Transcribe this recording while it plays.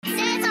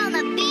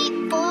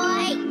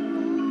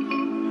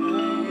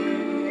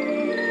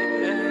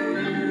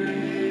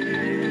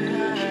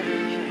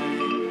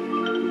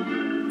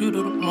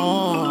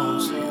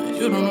most. Yeah,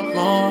 you do the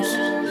most.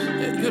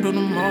 Yeah, you do the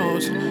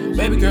most.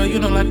 Baby girl, you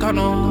know like I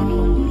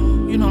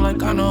know. You know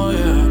like I know, yeah.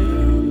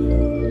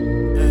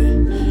 Hey,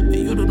 yeah,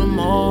 you do the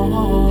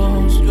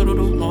most. You do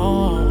the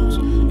most.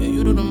 Yeah,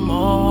 you do the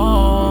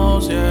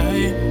most, yeah.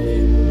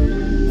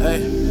 Hey,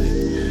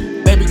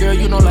 baby girl,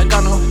 you know like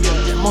I know.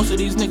 Yeah, most of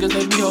these niggas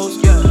they be hoes.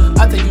 Yeah,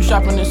 I take you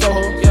shopping in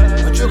Soho.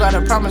 Yeah, but you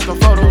gotta promise no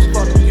photos.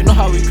 You know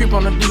how we creep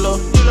on the D-Lo,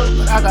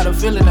 but I got a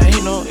feeling that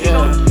he know.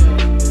 Yeah,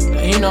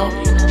 that he know.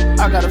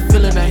 I got a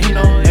feeling that he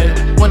know. Yeah,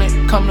 when it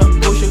come to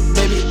bullshit,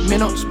 baby, me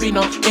no speed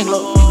no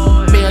Anglo.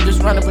 Me, I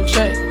just run up a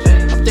check.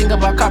 I'm thinking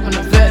about copping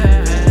a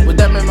vet. Would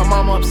that make my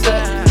mama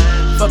upset?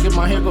 Fuck it,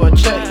 my hair go a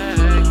check.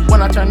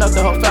 When I turn up,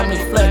 the whole family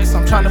flex.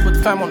 I'm trying to put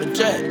the fam on the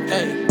jet.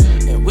 Hey,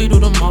 yeah, we do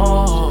the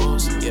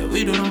most. Yeah,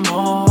 we do the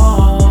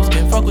most.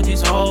 Can't fuck with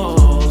these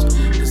hoes,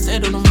 cause they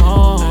do the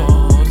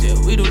most. Yeah,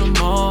 we do the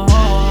most.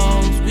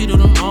 We do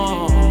the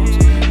most.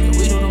 Yeah,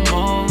 we do the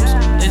most.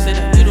 They say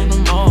that we do the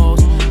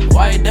most.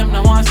 Why them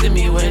not wanna see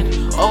me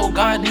win? Oh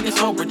God, niggas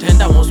so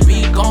pretend I won't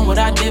speak on what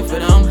I did for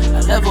them.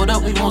 I leveled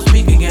up, we won't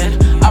speak again.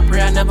 I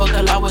pray I never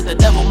collide with the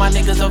devil. My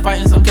niggas are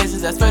fighting some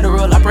cases that's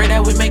federal. I pray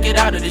that we make it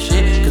out of this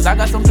shit, cause I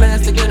got some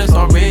plans to get us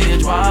on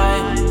rich.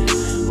 Why?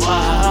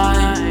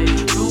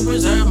 To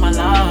preserve my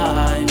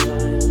life,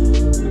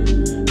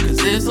 cause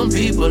there's some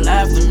people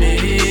after me.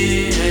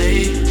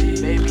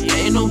 Hey, baby,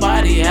 ain't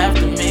nobody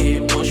after me.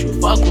 Once you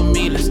fuck with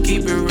me, let's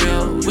keep it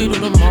real. We do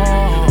the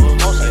most.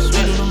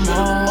 We do the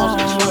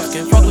most.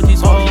 Can't fuck with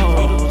these hoes.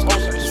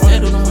 They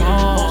do the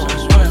most.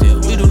 Yeah,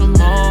 we do the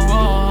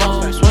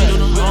most. We do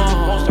the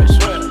most.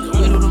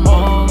 We do the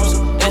most.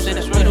 They say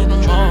that we do the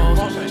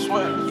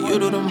most. You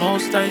do the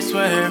most, I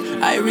swear.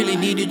 I really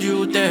needed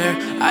you there.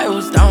 I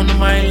was down to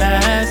my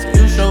last.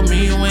 You showed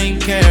me you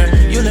ain't care.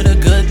 You let a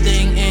good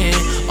thing in.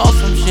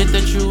 Awesome shit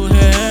that you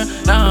hear.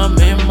 Now I'm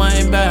in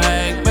my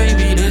bag.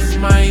 Baby, this is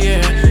my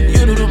year.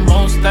 You do the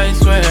most, I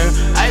swear.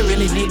 I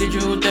really needed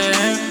you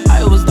there.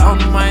 I was down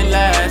to my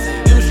last.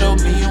 You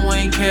showed me you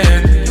ain't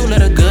care. You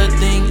let a good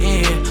thing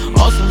in.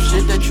 Awesome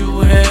shit that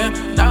you hear.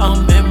 Now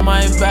I'm in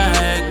my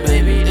bag.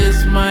 Baby, this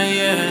is my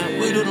year.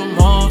 We do the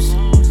most.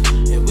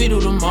 Yeah, we do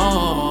the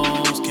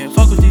most. Can't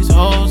fuck with these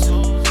hoes,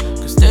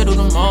 cause they do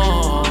the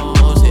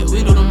most. Yeah,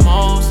 we do the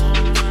most.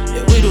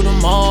 Yeah, we do the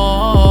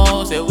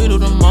most. Yeah, we do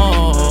the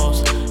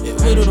most. Yeah,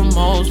 we do the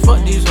most.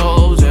 Fuck these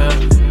hoes.